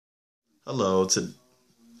Hello,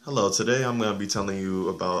 today I'm going to be telling you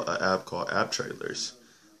about an app called AppTrailers.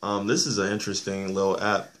 This is an interesting little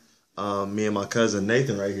app. Me and my cousin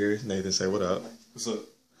Nathan right here. Nathan, say what up. What's up?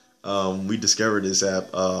 We discovered this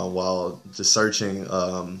app while just searching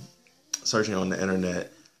on the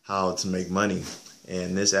internet how to make money,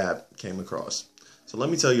 and this app came across. So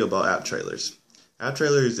let me tell you about AppTrailers.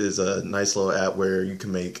 AppTrailers is a nice little app where you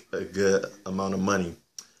can make a good amount of money.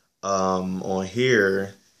 On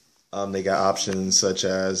here, they got options such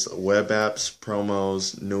as web apps,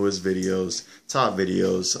 promos, newest videos, top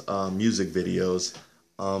videos, music videos.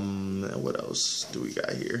 And what else do we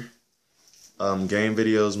got here? Game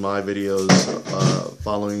videos, my videos,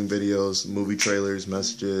 following videos, movie trailers,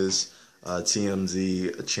 messages,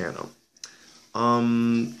 TMZ channel.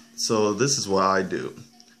 So this is what I do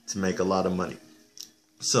to make a lot of money.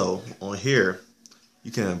 So on here,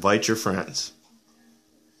 you can invite your friends.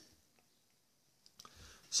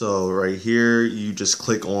 So right here, you just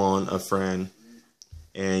click on a friend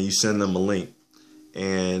and you send them a link.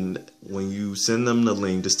 And when you send them the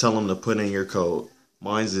link, just tell them to put in your code.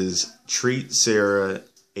 Mine is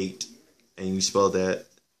TreatSarah8, and you spell that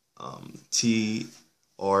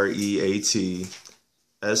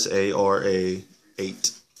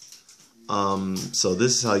TreatSarah8. So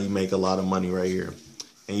this is how you make a lot of money right here.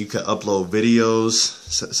 And you can upload videos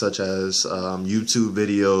such as YouTube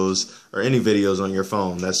videos or any videos on your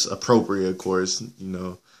phone. That's appropriate, of course. You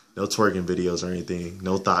know, no twerking videos or anything.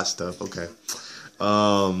 No thought stuff. Okay.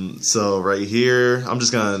 So right here, I'm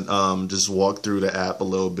just gonna just walk through the app a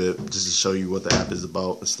little bit just to show you what the app is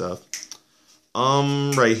about and stuff.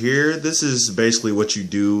 Right here, this is basically what you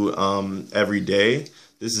do every day.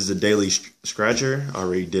 This is a daily scratcher. I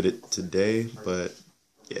already did it today, but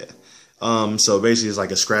yeah. So basically it's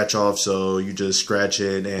like a scratch off, so you just scratch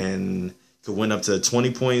it and you can win up to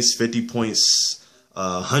 20 points, 50 points,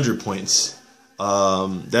 100 points.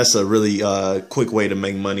 That's a really quick way to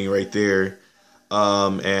make money right there.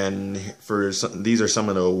 And these are some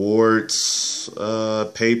of the awards: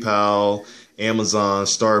 PayPal, Amazon,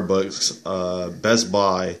 Starbucks, Best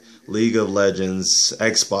Buy, League of Legends,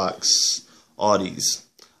 Xbox, Audis.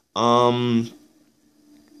 And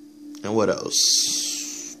what else?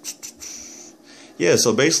 Yeah,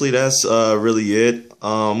 so basically that's really it.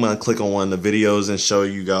 I'm gonna click on one of the videos and show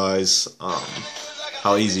you guys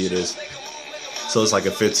how easy it is. So it's like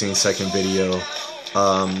a 15-second video.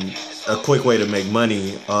 A quick way to make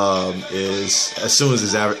money is as soon as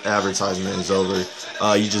this advertisement is over,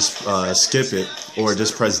 you just skip it or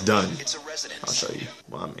just press done. I'll show you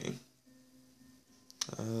what I mean.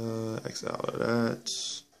 X out of that.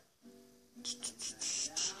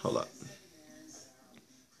 Hold up.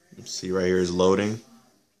 See right here is loading.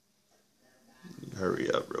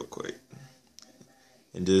 Hurry up real quick.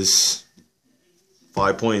 And just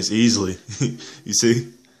 5 points easily. You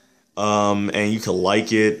see? And you can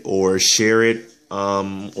like it or share it,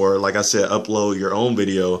 or like I said, upload your own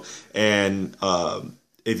video. And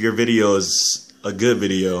if your video is a good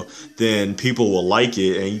video, then people will like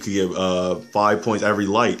it, and you can get 5 points every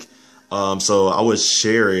like. So I would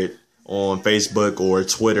share it on Facebook or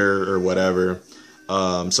Twitter or whatever,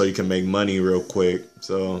 so you can make money real quick.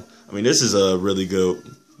 So I mean, this is a really good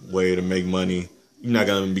way to make money. You're not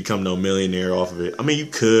gonna become no millionaire off of it. I mean, you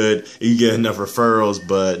could if you get enough referrals,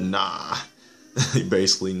 but nah,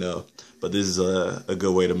 basically no. But this is a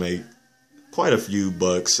good way to make quite a few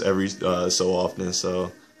bucks every so often.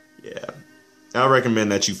 So yeah, I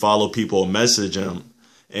recommend that you follow people, message them,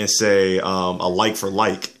 and say a like for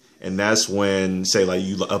like, and that's when, say like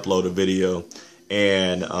you upload a video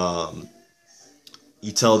and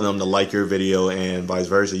you tell them to like your video, and vice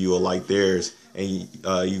versa, you will like theirs, and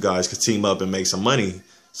you guys could team up and make some money.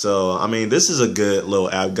 So I mean, this is a good little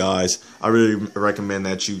app, guys. I really recommend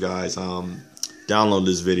that you guys download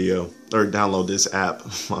this video, or download this app,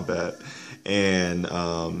 my bad, and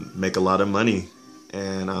make a lot of money.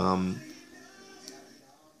 And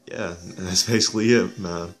yeah, that's basically it,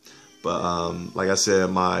 man. But like I said,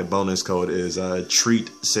 my bonus code is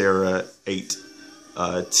TreatSarah8.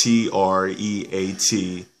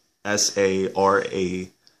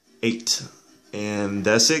 TreatSarah8. And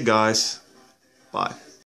that's it, guys. Bye.